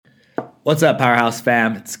What's up, Powerhouse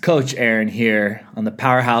fam? It's Coach Aaron here on the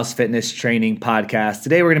Powerhouse Fitness Training Podcast.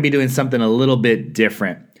 Today, we're going to be doing something a little bit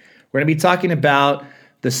different. We're going to be talking about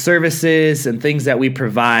the services and things that we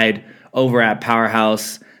provide over at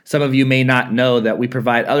Powerhouse. Some of you may not know that we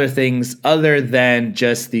provide other things other than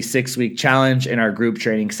just the 6-week challenge in our group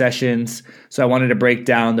training sessions. So I wanted to break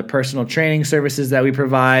down the personal training services that we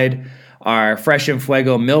provide, our Fresh and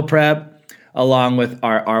Fuego meal prep, along with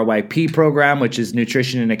our RYP program, which is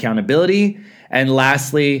nutrition and accountability. And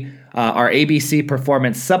lastly, our ABC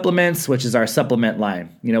performance supplements, which is our supplement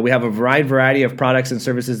line. You know, we have a wide variety of products and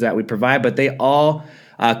services that we provide, but they all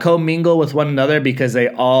commingle with one another because they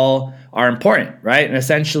all are important, right? And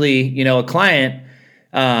essentially, you know, a client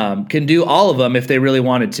can do all of them if they really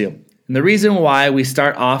wanted to. And the reason why we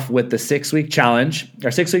start off with the 6-week challenge, our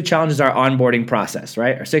 6-week challenge is our onboarding process,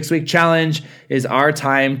 right? Our 6-week challenge is our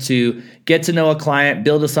time to get to know a client,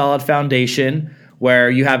 build a solid foundation where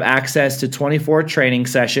you have access to 24 training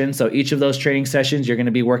sessions. So each of those training sessions, you're going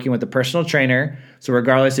to be working with a personal trainer. So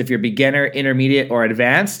regardless if you're beginner, intermediate, or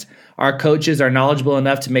advanced, our coaches are knowledgeable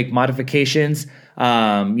enough to make modifications,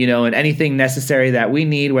 and anything necessary that we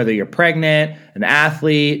need, whether you're pregnant, an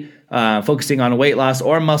athlete, focusing on weight loss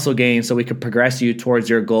or muscle gain, so we can progress you towards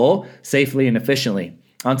your goal safely and efficiently.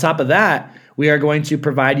 On top of that, we are going to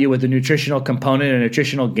provide you with a nutritional component and a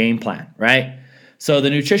nutritional game plan, right? So the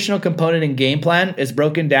nutritional component and game plan is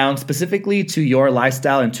broken down specifically to your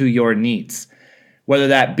lifestyle and to your needs. Whether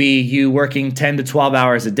that be you working 10 to 12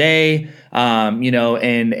 hours a day, in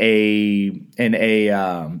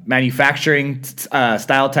a manufacturing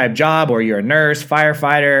style type job, or you're a nurse,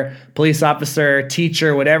 firefighter, police officer,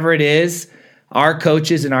 teacher, whatever it is, our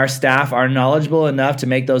coaches and our staff are knowledgeable enough to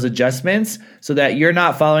make those adjustments so that you're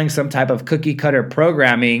not following some type of cookie cutter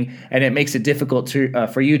programming and it makes it difficult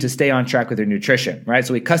for you to stay on track with your nutrition, right?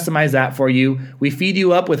 So we customize that for you. We feed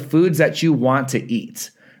you up with foods that you want to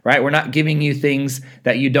eat. Right? We're not giving you things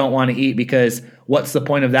that you don't want to eat because what's the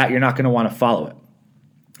point of that? You're not going to want to follow it.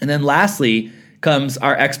 And then lastly comes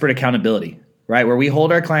our expert accountability, right? Where we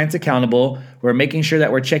hold our clients accountable. We're making sure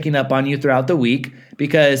that we're checking up on you throughout the week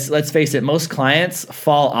because let's face it, most clients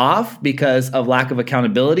fall off because of lack of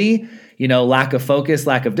accountability, lack of focus,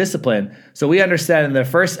 lack of discipline. So we understand in the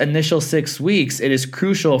first initial 6 weeks, it is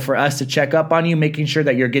crucial for us to check up on you, making sure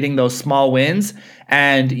that you're getting those small wins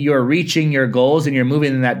and you're reaching your goals and you're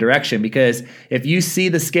moving in that direction. Because if you see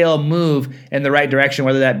the scale move in the right direction,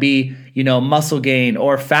 whether that be, muscle gain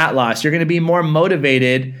or fat loss, you're going to be more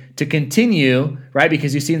motivated to continue, right?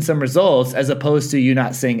 Because you've seen some results as opposed to you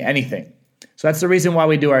not seeing anything. So that's the reason why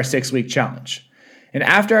we do our 6-week challenge. And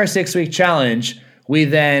after our 6-week challenge, we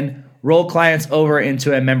then roll clients over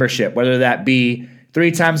into a membership, whether that be 3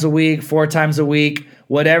 times a week, 4 times a week,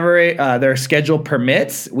 whatever their schedule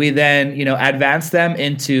permits. We then, advance them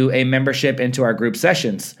into a membership into our group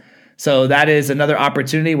sessions. So that is another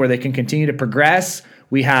opportunity where they can continue to progress.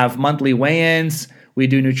 We have monthly weigh-ins. We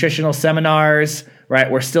do nutritional seminars, right?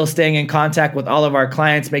 We're still staying in contact with all of our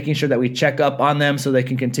clients, making sure that we check up on them so they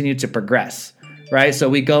can continue to progress, right? So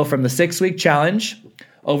we go from the 6-week challenge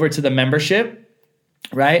over to the membership,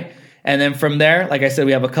 right? And then from there, like I said,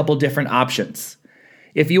 we have a couple different options.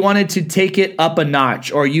 If you wanted to take it up a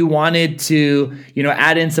notch, or you wanted to,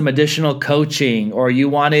 add in some additional coaching, or you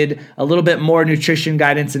wanted a little bit more nutrition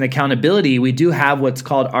guidance and accountability, we do have what's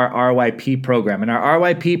called our RYP program. And our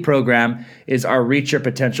RYP program is our Reach Your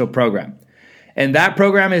Potential program. And that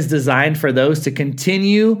program is designed for those to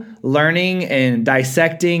continue learning and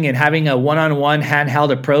dissecting and having a one-on-one handheld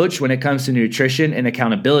approach when it comes to nutrition and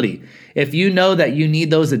accountability. If you know that you need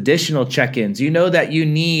those additional check-ins, you know that you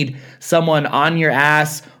need someone on your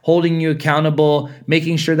ass, holding you accountable,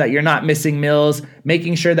 making sure that you're not missing meals,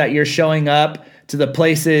 making sure that you're showing up to the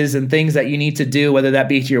places and things that you need to do, whether that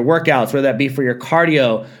be to your workouts, whether that be for your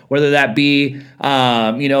cardio, whether that be,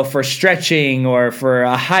 for stretching or for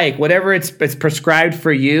a hike, whatever it's prescribed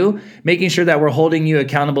for you, making sure that we're holding you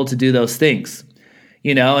accountable to do those things,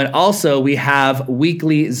 and also we have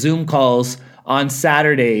weekly Zoom calls on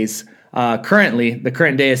Saturdays. Currently, the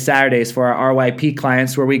current day is Saturdays for our RYP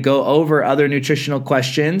clients, where we go over other nutritional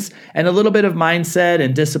questions and a little bit of mindset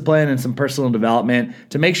and discipline and some personal development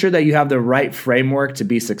to make sure that you have the right framework to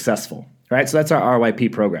be successful, right? So that's our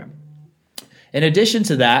RYP program. In addition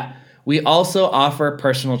to that, we also offer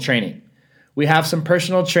personal training. We have some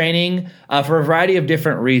personal training for a variety of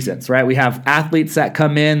different reasons, right? We have athletes that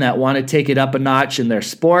come in that want to take it up a notch in their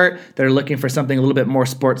sport. They're looking for something a little bit more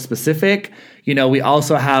sport specific. We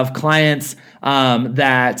also have clients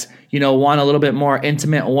that, want a little bit more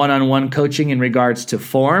intimate one-on-one coaching in regards to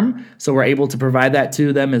form. So we're able to provide that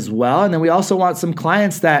to them as well. And then we also want some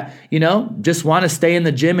clients that, just want to stay in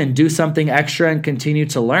the gym and do something extra and continue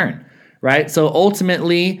to learn, right? So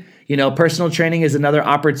ultimately, personal training is another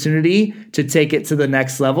opportunity to take it to the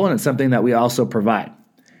next level, and it's something that we also provide.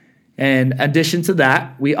 In addition to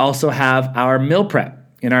that, we also have our meal prep.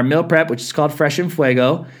 And our meal prep, which is called Fresh and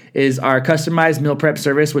Fuego, is our customized meal prep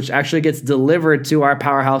service, which actually gets delivered to our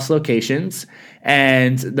Powerhouse locations.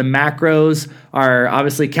 And the macros are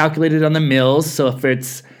obviously calculated on the meals. So if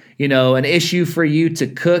it's, an issue for you to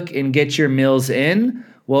cook and get your meals in,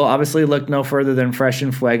 well, obviously look no further than Fresh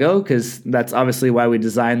and Fuego, because that's obviously why we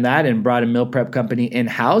designed that and brought a meal prep company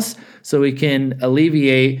in-house, so we can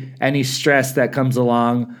alleviate any stress that comes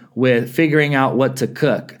along with figuring out what to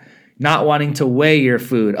cook, not wanting to weigh your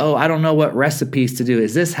food. Oh, I don't know what recipes to do.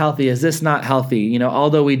 Is this healthy? Is this not healthy?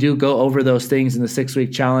 Although we do go over those things in the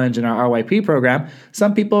 6-week challenge and our RYP program,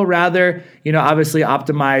 some people rather, obviously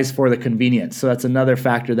optimize for the convenience. So that's another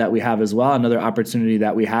factor that we have as well, another opportunity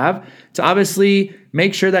that we have to obviously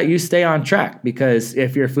make sure that you stay on track, because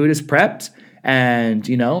if your food is prepped and,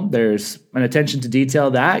 there's an attention to detail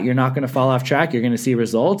that, you're not going to fall off track. You're going to see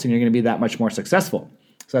results and you're going to be that much more successful.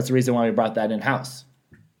 So that's the reason why we brought that in-house.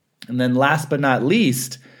 And then last but not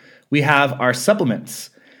least, we have our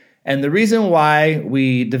supplements. And the reason why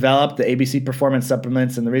we developed the ABC Performance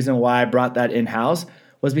Supplements and the reason why I brought that in-house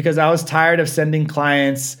was because I was tired of sending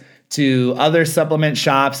clients to other supplement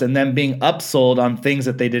shops and them being upsold on things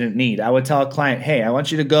that they didn't need. I would tell a client, hey, I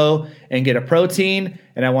want you to go and get a protein,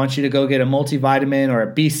 and I want you to go get a multivitamin or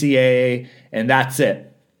a BCA, and that's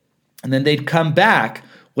it. And then they'd come back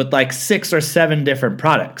with like 6 or 7 different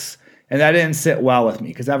products. And that didn't sit well with me,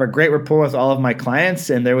 because I have a great rapport with all of my clients,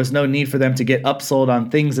 and there was no need for them to get upsold on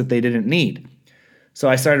things that they didn't need. So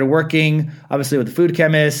I started working, obviously, with the food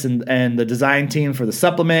chemists and the design team for the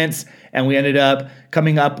supplements, and we ended up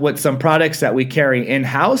coming up with some products that we carry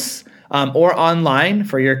in-house or online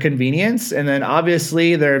for your convenience. And then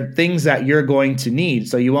obviously there are things that you're going to need,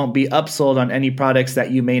 so you won't be upsold on any products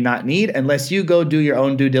that you may not need unless you go do your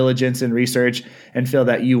own due diligence and research and feel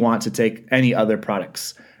that you want to take any other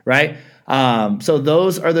products. Right? So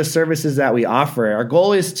those are the services that we offer. Our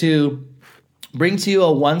goal is to bring to you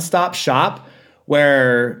a one-stop shop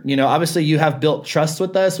where, obviously you have built trust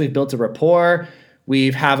with us. We've built a rapport.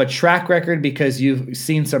 We have a track record because you've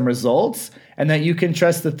seen some results, and that you can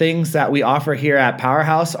trust the things that we offer here at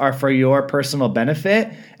Powerhouse are for your personal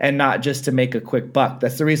benefit and not just to make a quick buck.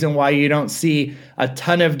 That's the reason why you don't see a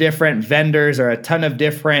ton of different vendors or a ton of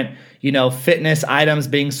different, fitness items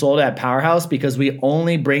being sold at Powerhouse, because we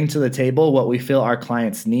only bring to the table what we feel our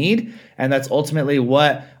clients need. And that's ultimately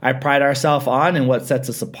what I pride ourselves on and what sets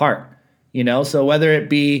us apart. So whether it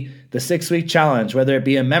be the 6-week challenge, whether it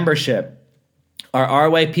be a membership, our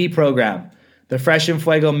RYP program, the Fresh and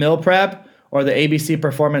Fuego meal prep, or the ABC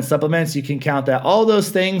Performance Supplements, you can count that all those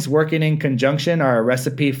things working in conjunction are a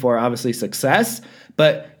recipe for obviously success,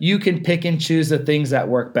 but you can pick and choose the things that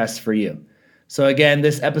work best for you. So again,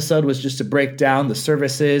 this episode was just to break down the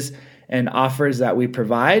services and offers that we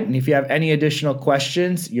provide. And if you have any additional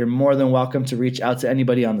questions, you're more than welcome to reach out to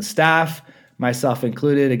anybody on the staff, myself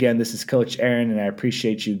included. Again, this is Coach Aaron, and I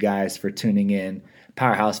appreciate you guys for tuning in.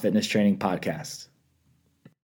 Powerhouse Fitness Training Podcast.